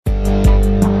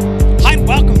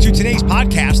today's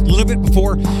podcast a little bit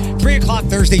before 3 o'clock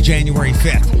Thursday, January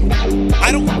 5th.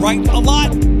 I don't write a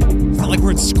lot. It's not like we're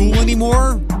in school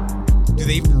anymore. Do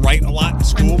they even write a lot in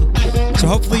school? So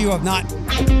hopefully you have not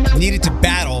needed to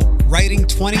battle writing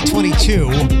 2022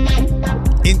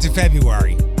 into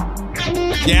February.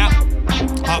 Yeah.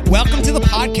 Welcome to the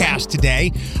podcast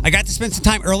today. I got to spend some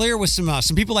time earlier with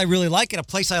some people I really like at a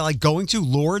place I like going to,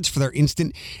 Lourdes, for their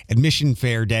instant admission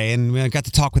fair day. And I got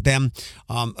to talk with them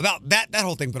about that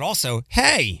whole thing. But also,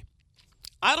 hey,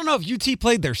 I don't know if UT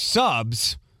played their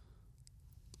subs,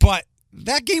 but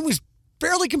that game was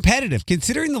fairly competitive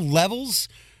considering the levels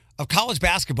of college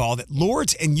basketball that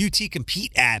Lourdes and UT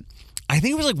compete at. I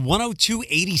think it was like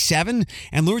 102-87,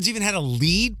 and Lourdes even had a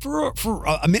lead for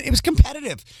a minute. It was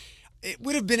competitive. It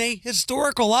would have been a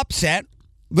historical upset,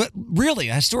 but really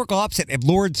a historical upset if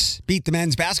Lourdes beat the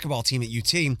men's basketball team at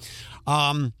UT.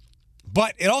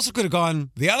 But it also could have gone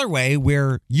the other way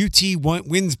where UT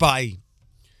wins by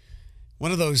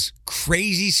one of those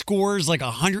crazy scores like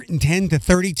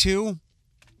 110-32.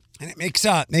 And it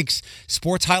makes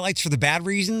sports highlights for all the bad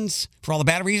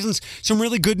reasons. Some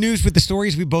really good news with the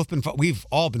stories we've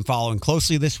all been following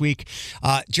closely this week.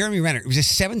 Jeremy Renner, it was a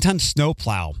 7-ton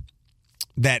snowplow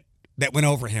that went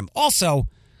over him. Also,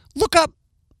 look up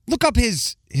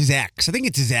his ex. I think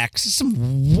it's his ex. There's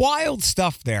some wild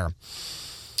stuff there.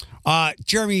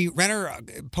 Jeremy Renner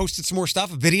posted some more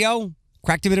stuff, a video,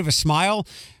 cracked a bit of a smile,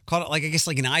 called it like an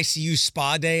ICU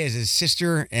spa day as his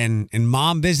sister and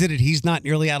mom visited. He's not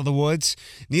nearly out of the woods.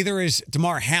 Neither is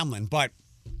Damar Hamlin, but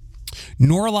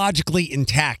neurologically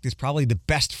intact is probably the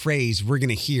best phrase we're going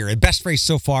to hear. The best phrase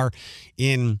so far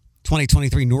in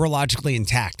 2023, neurologically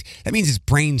intact. That means his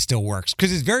brain still works,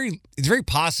 because it's very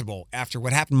possible after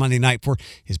what happened Monday night for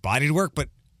his body to work, but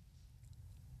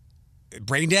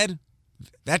brain dead,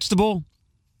 vegetable.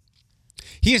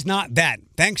 He is not that,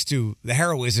 thanks to the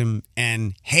heroism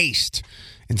and haste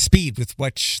and speed with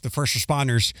which the first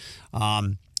responders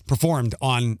performed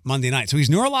on Monday night. So he's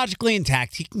neurologically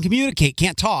intact. He can communicate,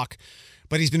 can't talk,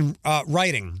 but he's been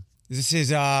writing. This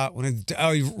is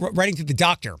writing to the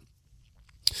doctor.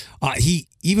 He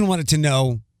even wanted to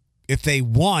know if they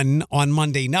won on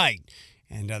Monday night.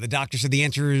 And the doctor said the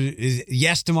answer is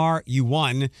yes, Damar, you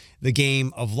won the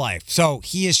game of life. So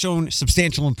he has shown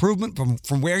substantial improvement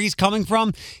from where he's coming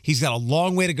from. He's got a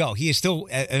long way to go. He is still,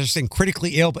 as I was saying,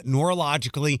 critically ill, but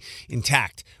neurologically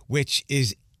intact, which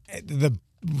is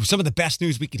some of the best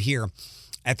news we could hear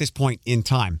at this point in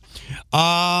time.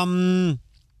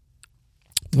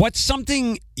 What's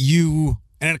something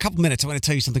and in a couple minutes, I want to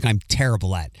tell you something I'm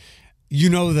terrible at. You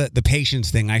know the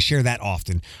patience thing. I share that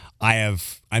often.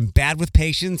 I'm bad with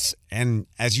patience, and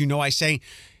as you know, I say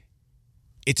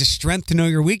it's a strength to know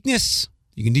your weakness.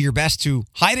 You can do your best to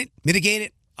hide it, mitigate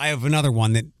it. I have another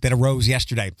one that arose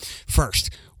yesterday. First,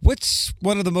 what's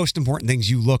one of the most important things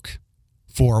you look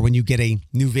for when you get a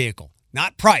new vehicle?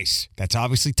 Not price. That's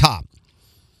obviously top.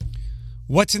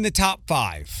 What's in the top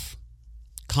 5?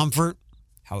 Comfort,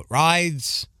 how it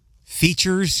rides,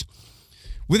 features.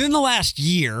 Within the last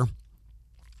year,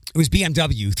 it was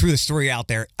BMW, threw the story out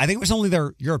there. I think it was only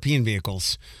their European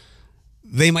vehicles.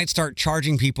 They might start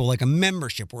charging people like a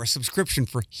membership or a subscription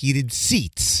for heated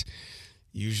seats.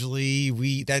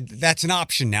 Usually that's an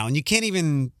option now. And you can't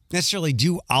even necessarily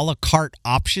do a la carte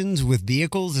options with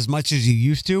vehicles as much as you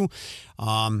used to.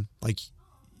 Like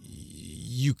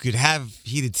you could have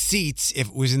heated seats if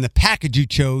it was in the package you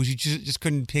chose. You just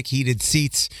couldn't pick heated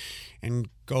seats and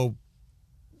go,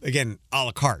 again, a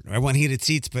la carte. I want heated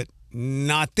seats, but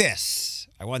not this.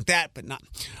 I want that, but not.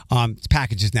 It's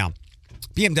packages now.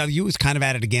 BMW is kind of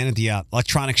at it again at the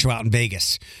electronics show out in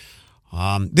Vegas.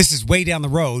 This is way down the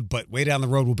road, but way down the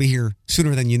road will be here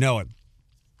sooner than you know it.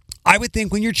 I would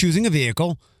think when you're choosing a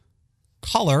vehicle,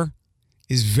 color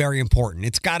is very important.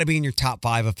 It's got to be in your top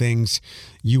 5 of things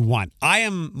you want. I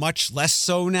am much less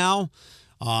so now,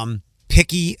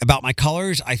 picky about my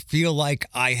colors. I feel like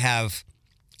I have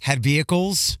had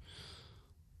vehicles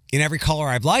in every color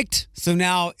I've liked. So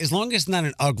now, as long as it's not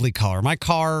an ugly color, my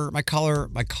car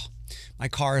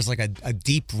is like a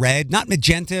deep red, not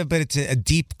magenta, but it's a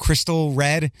deep crystal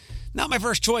red. Not my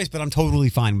first choice, but I'm totally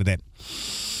fine with it.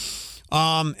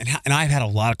 And I've had a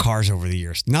lot of cars over the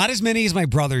years. Not as many as my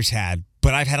brothers had,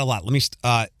 but I've had a lot.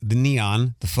 The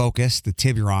Neon, the Focus, the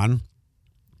Tiburon,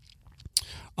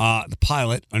 the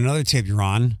Pilot, another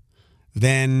Tiburon,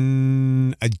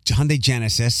 then a Hyundai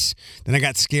Genesis. Then I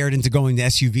got scared into going to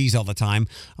SUVs all the time.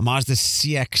 A Mazda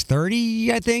CX-30,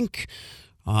 I think.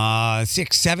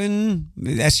 CX-7,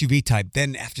 SUV type.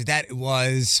 Then after that, it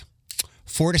was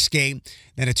Ford Escape.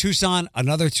 Then a Tucson,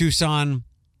 another Tucson,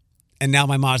 and now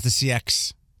my Mazda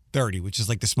CX 30, which is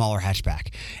like the smaller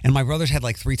hatchback. And my brothers had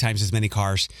like 3 times as many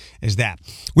cars as that.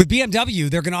 With BMW,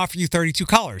 they're going to offer you 32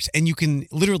 colors, and you can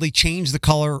literally change the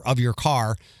color of your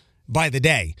car by the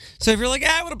day. So if you're like,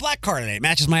 I want a black car today, it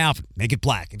matches my outfit, make it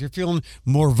black. If you're feeling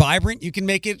more vibrant, you can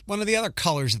make it one of the other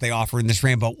colors that they offer in this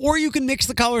rainbow. Or you can mix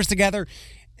the colors together,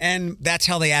 and that's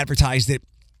how they advertised it.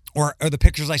 Or the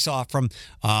pictures I saw from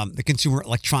the Consumer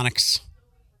Electronics,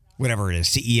 whatever it is,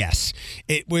 CES.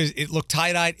 It looked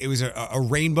tie-dyed. It was a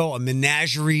rainbow, a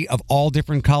menagerie of all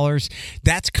different colors.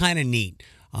 That's kind of neat.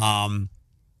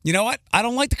 You know what? I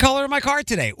don't like the color of my car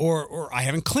today, or I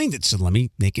haven't cleaned it, so let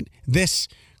me make it this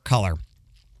color.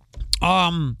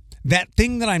 That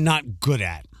thing that I'm not good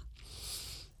at.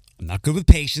 I'm not good with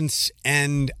patience,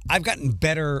 and I've gotten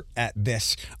better at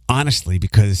this, honestly,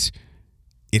 because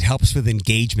it helps with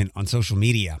engagement on social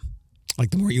media. Like,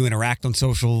 the more you interact on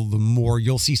social, the more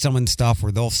you'll see someone's stuff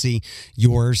or they'll see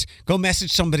yours. Go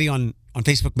message somebody on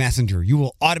Facebook Messenger. You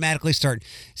will automatically start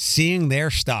seeing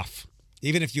their stuff,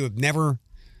 even if you have never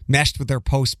meshed with their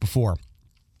posts before.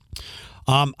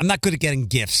 I'm not good at getting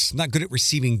gifts. I'm not good at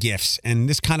receiving gifts. And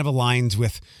this kind of aligns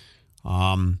with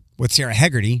what Sarah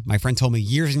Hegarty, my friend, told me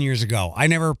years and years ago. I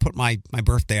never put my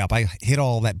birthday up. I hid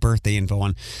all that birthday info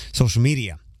on social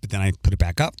media, but then I put it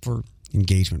back up for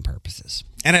engagement purposes.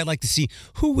 And I'd like to see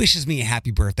who wishes me a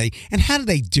happy birthday and how do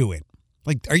they do it?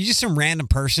 Like, are you just some random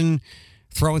person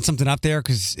throwing something up there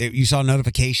because you saw a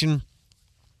notification?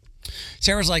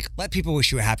 Sarah's like, let people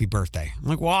wish you a happy birthday. I'm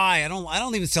like, why? I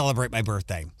don't even celebrate my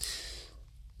birthday.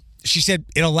 She said,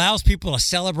 it allows people to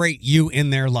celebrate you in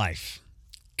their life.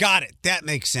 Got it. That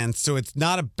makes sense. So it's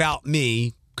not about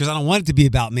me, because I don't want it to be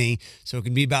about me. So it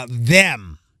can be about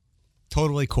them.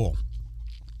 Totally cool.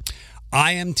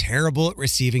 I am terrible at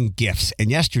receiving gifts. And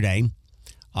yesterday,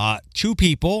 2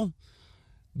 people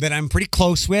that I'm pretty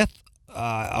close with,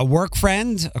 a work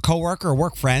friend, a coworker, a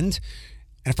work friend,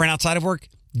 and a friend outside of work,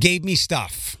 gave me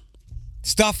stuff.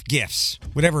 Stuff, gifts,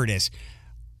 whatever it is.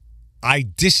 I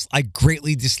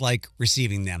greatly dislike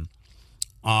receiving them.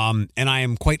 And I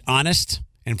am quite honest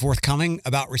and forthcoming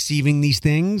about receiving these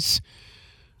things.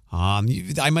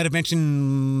 I might have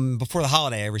mentioned before the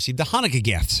holiday, I received a Hanukkah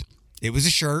gift. It was a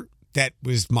shirt that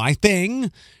was my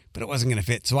thing, but it wasn't going to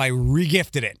fit, so I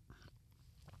re-gifted it.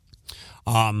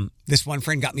 This one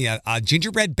friend got me a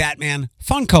gingerbread Batman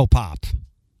Funko Pop.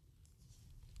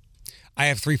 I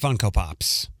have 3 Funko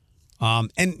Pops.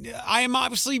 And I am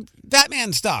obviously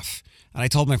Batman stuff. And I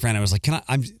told my friend, I was like,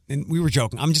 and we were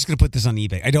joking, I'm just going to put this on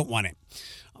eBay. I don't want it.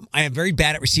 I am very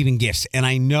bad at receiving gifts. And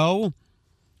I know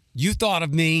you thought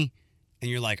of me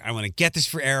and you're like, I want to get this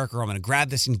for Eric, or I'm going to grab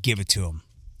this and give it to him.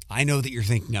 I know that you're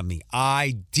thinking of me.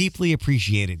 I deeply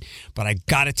appreciate it. But I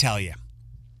got to tell you,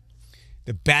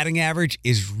 the batting average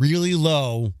is really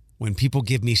low when people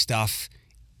give me stuff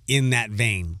in that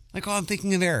vein. Like, I'm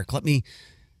thinking of Eric. Let me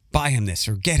buy him this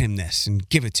or get him this and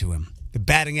give it to him. The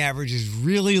batting average is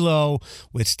really low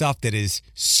with stuff that is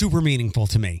super meaningful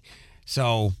to me.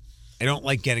 So I don't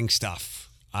like getting stuff.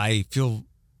 I feel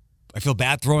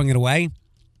bad throwing it away.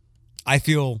 I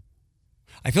feel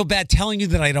bad telling you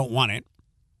that I don't want it,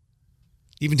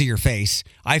 even to your face.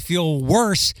 I feel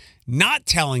worse not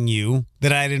telling you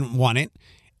that I didn't want it,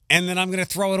 and then I'm going to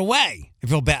throw it away. I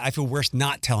feel bad. I feel worse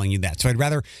not telling you that. So I'd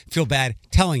rather feel bad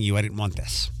telling you I didn't want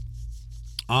this.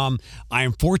 I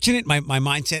am fortunate. My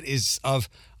mindset is of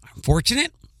I'm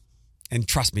fortunate, and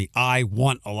trust me, I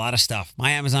want a lot of stuff.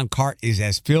 My Amazon cart is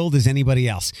as filled as anybody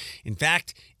else. In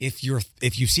fact, if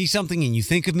you see something and you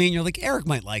think of me and you're like, Eric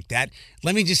might like that,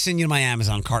 let me just send you my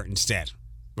Amazon cart instead.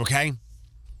 Okay?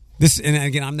 And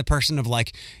again, I'm the person of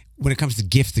like, when it comes to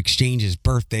gift exchanges,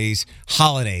 birthdays,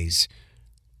 holidays,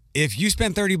 if you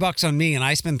spend $30 on me and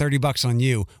I spend $30 on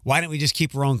you, why don't we just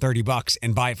keep our own $30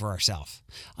 and buy it for ourselves?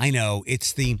 I know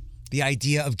it's the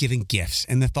idea of giving gifts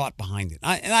and the thought behind it.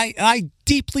 I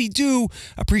deeply do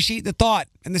appreciate the thought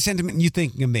and the sentiment in you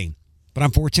thinking of me. But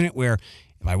I'm fortunate where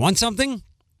if I want something,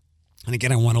 and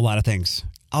again, I want a lot of things,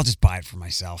 I'll just buy it for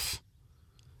myself.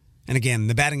 And again,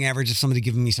 the batting average of somebody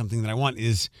giving me something that I want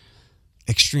is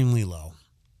extremely low.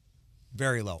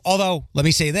 Very low. Although, let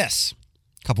me say this.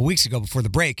 A couple weeks ago before the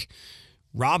break,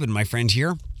 Robin, my friend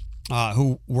here,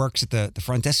 who works at the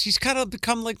front desk, she's kind of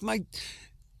become like my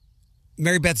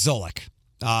Mary Beth Zolik.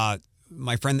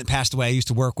 My friend that passed away I used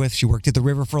to work with. She worked at the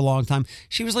River for a long time.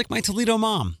 She was like my Toledo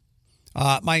mom,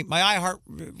 my iHeart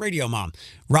Radio mom.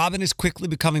 Robin is quickly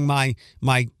becoming my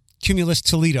Cumulus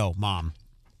Toledo mom.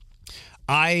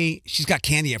 She's got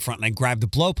candy up front, and I grabbed a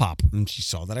Blow Pop, and she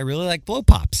saw that I really like Blow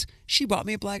Pops. She bought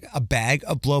me a bag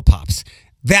of Blow Pops.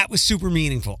 That was super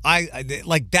meaningful. I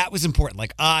like that was important.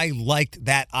 Like, I liked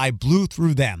that. I blew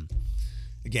through them.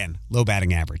 Again, low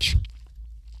batting average.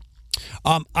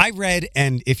 I read,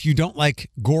 and if you don't like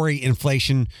gory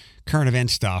inflation, current event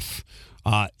stuff,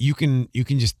 you can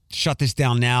just shut this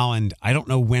down now, and I don't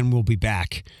know when we'll be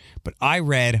back. But I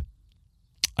read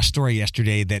a story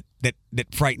yesterday that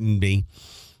frightened me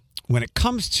when it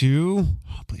comes to.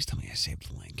 Oh, please tell me I saved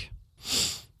the link.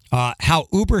 How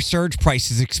Uber surge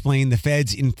prices explain the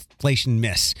Fed's inflation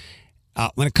miss.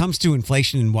 When it comes to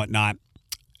inflation and whatnot,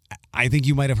 I think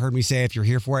you might have heard me say, if you're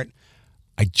here for it,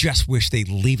 I just wish they'd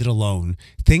leave it alone.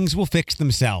 Things will fix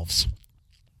themselves.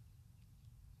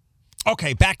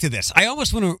 Okay, back to this. I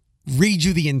almost want to read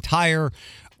you the entire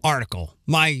article.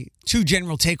 My two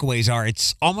general takeaways are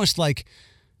it's almost like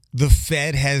the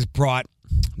Fed has brought,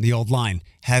 the old line,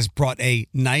 has brought a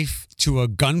knife to a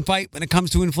gunfight when it comes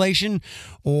to inflation,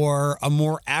 or a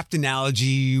more apt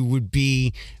analogy would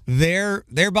be they're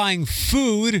buying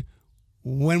food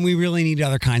when we really need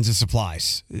other kinds of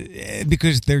supplies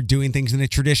because they're doing things in a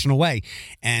traditional way.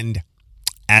 And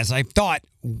as I thought,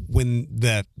 when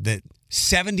the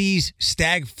 70s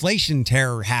stagflation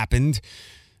terror happened,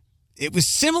 it was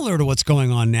similar to what's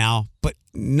going on now, but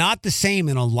not the same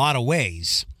in a lot of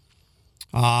ways.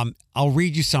 I'll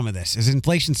read you some of this. As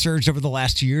inflation surged over the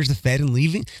last 2 years, the Fed and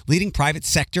leading private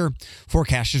sector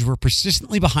forecasters were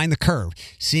persistently behind the curve,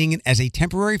 seeing it as a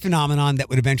temporary phenomenon that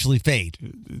would eventually fade.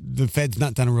 The Fed's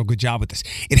not done a real good job with this.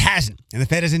 It hasn't. And the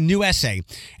Fed has a new essay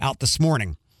out this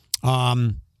morning.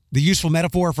 The useful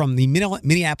metaphor from the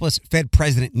Minneapolis Fed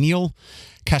president, Neil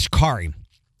Kashkari.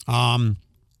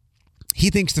 He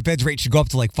thinks the Fed's rate should go up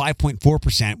to like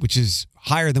 5.4%, which is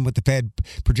higher than what the Fed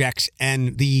projects.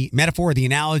 And the metaphor, the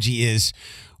analogy is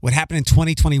what happened in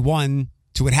 2021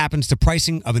 to what happens to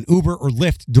pricing of an Uber or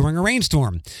Lyft during a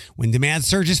rainstorm, when demand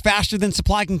surges faster than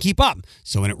supply can keep up.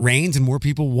 So when it rains and more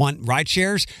people want ride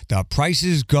shares, the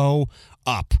prices go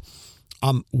up.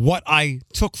 What I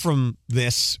took from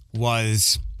this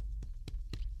was,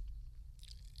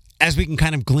 as we can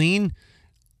kind of glean,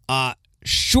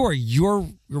 sure, your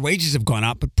wages have gone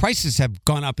up, but prices have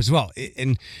gone up as well.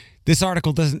 And this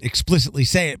article doesn't explicitly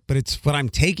say it, but it's what I'm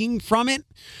taking from it.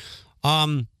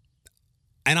 And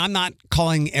I'm not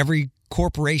calling every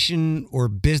corporation or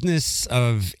business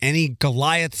of any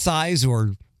Goliath size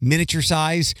or miniature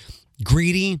size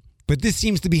greedy, but this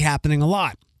seems to be happening a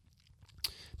lot.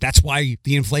 That's why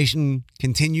the inflation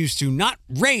continues to not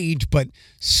rage, but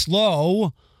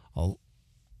slow a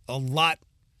lot.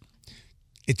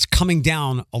 It's coming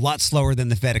down a lot slower than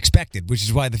the Fed expected, which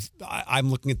is why I'm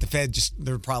looking at the Fed,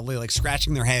 they're probably like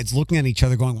scratching their heads, looking at each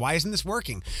other going, why isn't this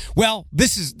working? Well,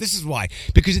 this is why.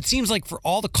 Because it seems like for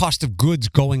all the cost of goods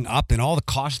going up and all the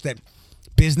costs that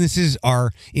businesses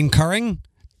are incurring,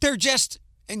 they're just,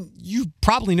 and you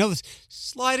probably know this,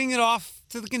 sliding it off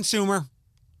to the consumer.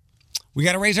 We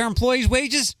got to raise our employees'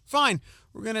 wages? Fine.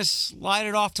 We're going to slide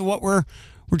it off to what we're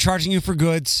charging you for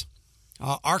goods.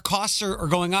 Our costs are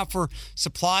going up for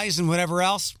supplies and whatever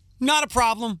else. Not a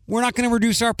problem. We're not going to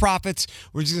reduce our profits.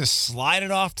 We're just going to slide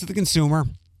it off to the consumer.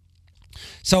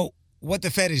 So what the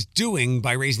Fed is doing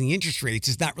by raising the interest rates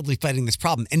is not really fighting this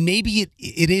problem. And maybe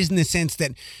it is in the sense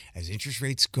that as interest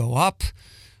rates go up,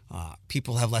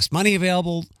 people have less money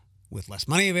available. With less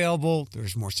money available,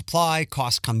 there's more supply.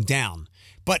 Costs come down.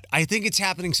 But I think it's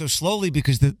happening so slowly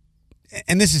because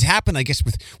and this has happened, I guess,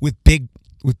 with big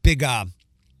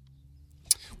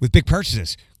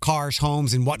purchases, cars,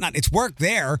 homes, and whatnot. It's worked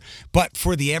there, but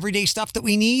for the everyday stuff that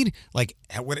we need, like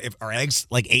if are eggs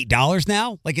like $8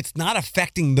 now? Like it's not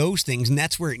affecting those things, and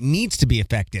that's where it needs to be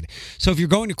affected. So if you're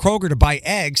going to Kroger to buy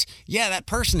eggs, yeah, that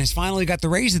person has finally got the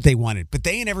raise that they wanted, but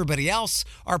they and everybody else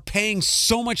are paying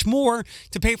so much more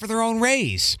to pay for their own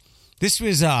raise. This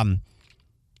was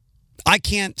I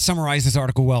can't summarize this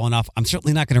article well enough. I'm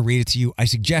certainly not going to read it to you. I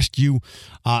suggest you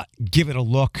give it a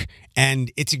look.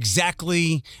 And it's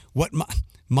exactly what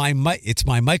it's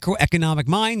my microeconomic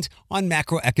mind on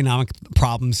macroeconomic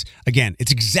problems. Again,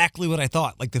 it's exactly what I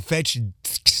thought. Like the Fed should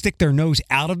stick their nose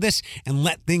out of this and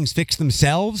let things fix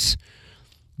themselves,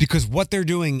 because what they're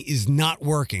doing is not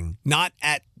working, not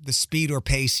at the speed or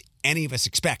pace any of us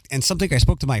expect. And something I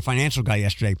spoke to my financial guy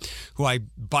yesterday, who I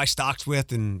buy stocks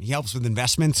with, and he helps with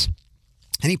investments.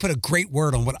 And he put a great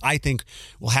word on what I think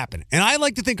will happen. And I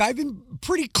like to think I've been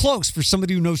pretty close for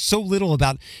somebody who knows so little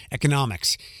about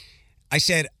economics. I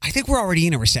said, I think we're already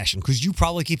in a recession, because you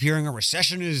probably keep hearing a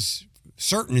recession is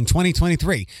certain in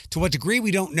 2023. To what degree,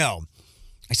 we don't know.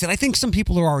 I said, I think some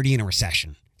people are already in a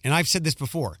recession. And I've said this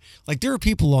before. Like there are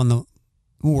people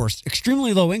who are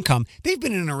extremely low income. They've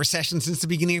been in a recession since the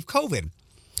beginning of COVID.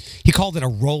 He called it a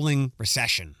rolling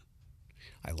recession.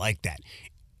 I like that.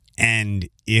 And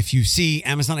if you see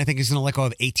Amazon, I think is going to let go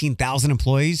of 18,000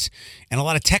 employees. And a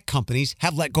lot of tech companies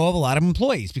have let go of a lot of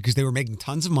employees because they were making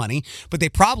tons of money. But they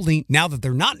probably, now that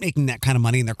they're not making that kind of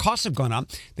money and their costs have gone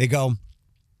up, they go,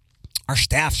 our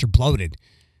staffs are bloated.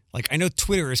 Like, I know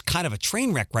Twitter is kind of a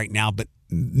train wreck right now, but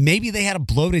maybe they had a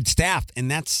bloated staff,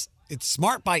 and it's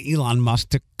smart by Elon Musk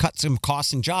to cut some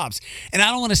costs and jobs. And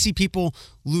I don't want to see people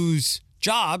lose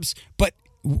jobs, but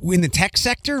in the tech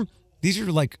sector, these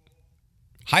are like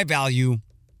high value,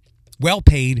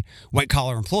 well-paid,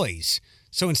 white-collar employees.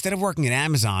 So instead of working at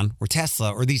Amazon or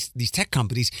Tesla or these tech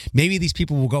companies, maybe these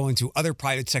people will go into other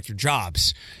private sector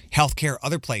jobs, healthcare,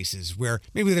 other places where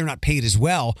maybe they're not paid as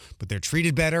well, but they're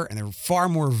treated better and they're far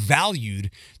more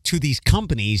valued to these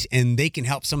companies, and they can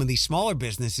help some of these smaller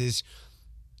businesses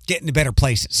get into better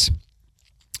places.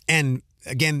 And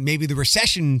again, maybe the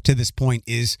recession to this point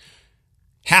is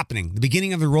happening. The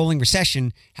beginning of the rolling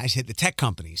recession has hit the tech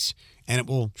companies, and it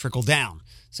will trickle down.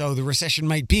 So the recession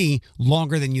might be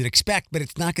longer than you'd expect, but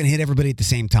it's not going to hit everybody at the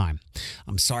same time.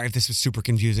 I'm sorry if this was super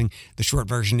confusing. The short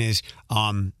version is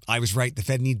I was right. The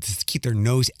Fed needs to keep their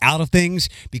nose out of things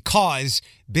because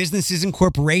businesses and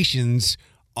corporations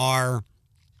are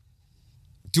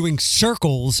doing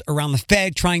circles around the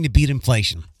Fed trying to beat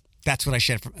inflation. That's what I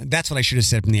should have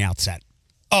said from the outset.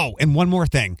 Oh, and one more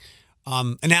thing.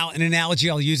 An analogy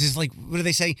I'll use is like, what do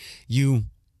they say? You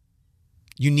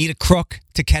need a crook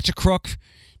to catch a crook.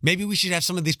 Maybe we should have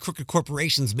some of these crooked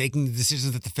corporations making the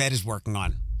decisions that the Fed is working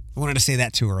on. I wanted to say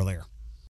that too earlier.